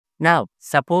Now,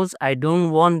 suppose I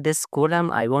don't want this column,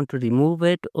 I want to remove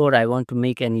it, or I want to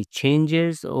make any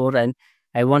changes, or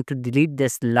I want to delete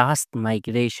this last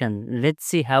migration. Let's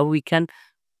see how we can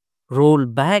roll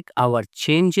back our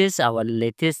changes, our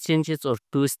latest changes or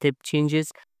two-step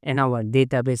changes in our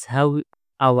database, how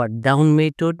our down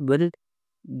method will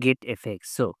get effect.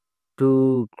 So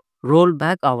to roll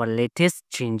back our latest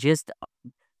changes,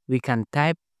 we can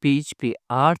type PHP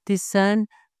artisan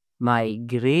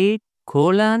migrate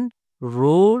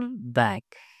roll back.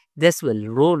 This will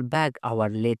roll back our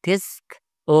latest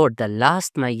or the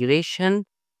last migration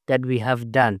that we have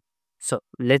done. So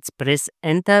let's press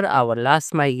enter. Our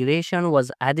last migration was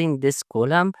adding this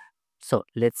column. So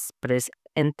let's press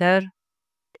enter.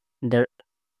 The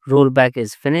rollback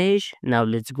is finished. Now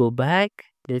let's go back.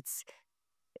 Let's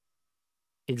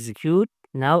execute.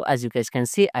 Now, as you guys can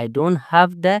see, I don't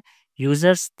have the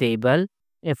users table.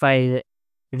 If I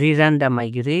rerun the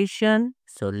migration,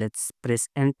 so let's press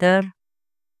enter.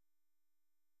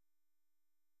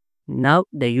 Now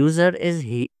the user is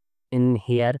in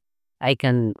here. I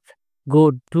can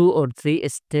go 2 or 3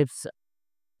 steps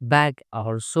back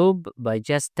also by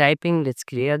just typing. Let's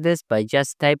clear this by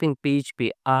just typing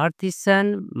PHP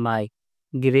artisan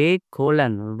migrate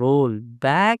roll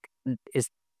back is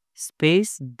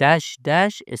space dash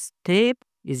dash step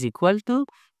is equal to.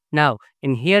 Now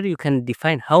in here you can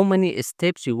define how many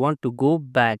steps you want to go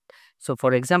back. So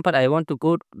for example, I want to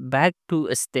go back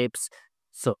 2 steps.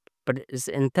 So press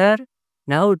enter.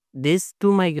 Now these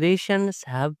 2 migrations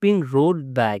have been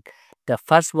rolled back. The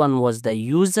first one was the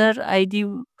user ID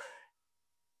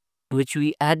which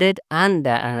we added, and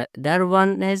the other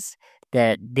one is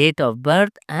the date of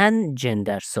birth and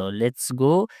gender. So let's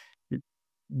go.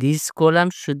 These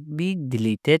columns should be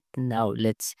deleted. Now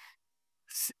let's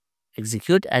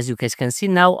execute. As you guys can see,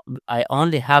 now I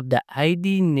only have the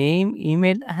ID, name,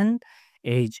 email, and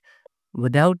age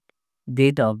without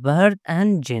date of birth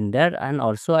and gender, and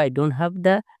also I don't have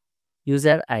the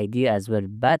user ID as well.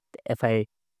 But if I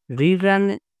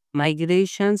rerun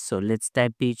migration, so let's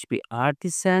type PHP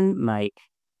artisan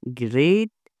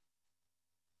migrate,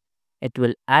 it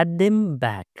will add them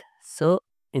back. So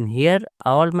in here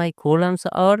all my columns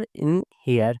are in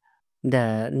here.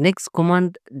 The next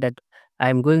command that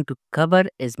I'm going to cover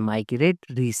is migrate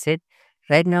reset.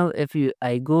 Right now if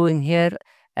I go in here,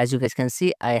 as you guys can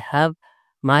see, I have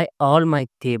all my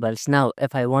tables. Now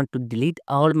if I want to delete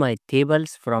all my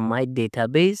tables from my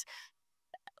database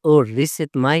or reset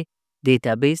my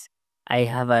database, I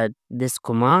have this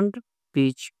command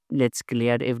which let's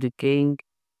clear everything.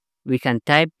 We can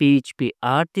type PHP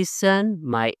artisan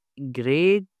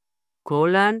migrate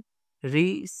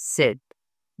reset.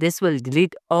 This will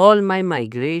delete all my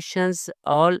migrations,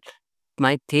 all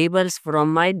my tables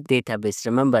from my database.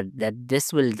 Remember that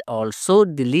this will also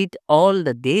delete all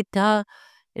the data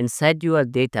inside your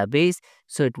database.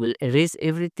 So it will erase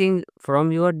everything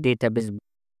from your database.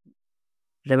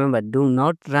 Remember, do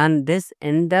not run this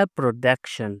in the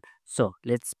production. So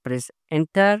let's press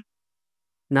enter.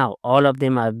 Now all of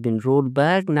them have been rolled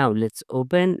back. Now let's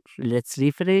open, let's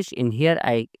refresh. In here,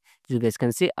 you guys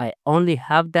can see I only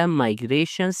have the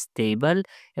migrations table.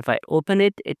 If I open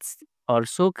it, it's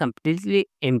also completely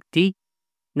empty.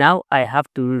 Now I have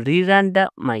to rerun the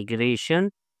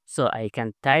migration. So I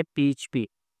can type PHP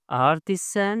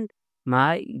artisan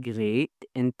migrate,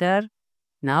 enter.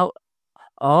 Now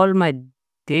all my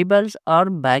tables are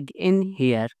back in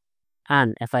here.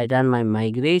 And if I run my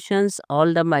migrations,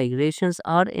 all the migrations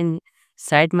are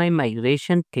inside my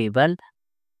migration table.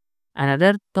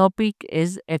 Another topic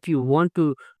is if you want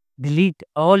to delete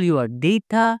all your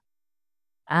data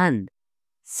and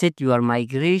set your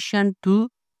migration to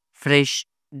fresh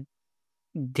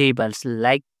tables,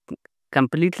 like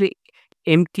completely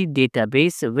empty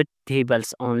database with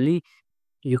tables only.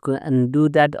 You can do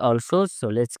that also. So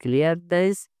let's clear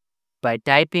this by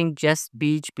typing just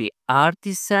PHP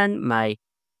artisan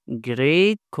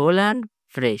migrate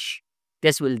fresh.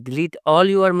 This will delete all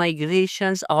your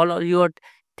migrations, all of your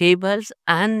tables,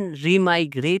 and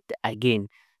remigrate again.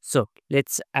 So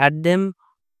let's add them.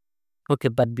 Okay,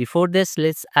 but before this,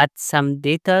 let's add some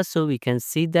data so we can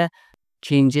see the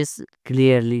changes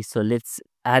clearly. So let's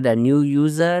add a new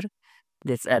user.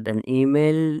 Let's add an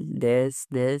email. This.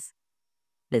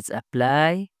 Let's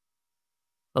apply.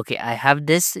 Okay, I have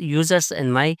this users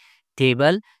in my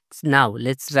table. Now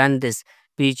let's run this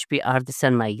PHP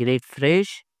artisan migrate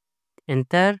fresh.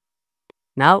 Enter.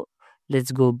 Now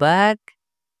let's go back.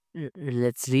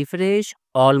 Let's refresh.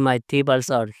 All my tables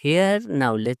are here.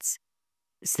 Now let's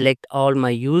select all my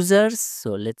users.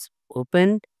 So let's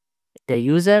open. The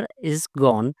user is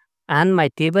gone and my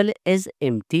table is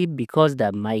empty because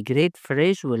the migrate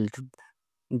fresh will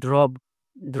drop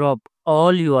drop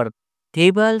all your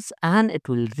tables and it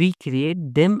will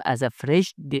recreate them as a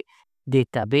fresh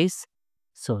database.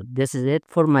 So this is it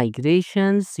for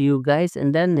migrations. See you guys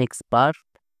in the next part.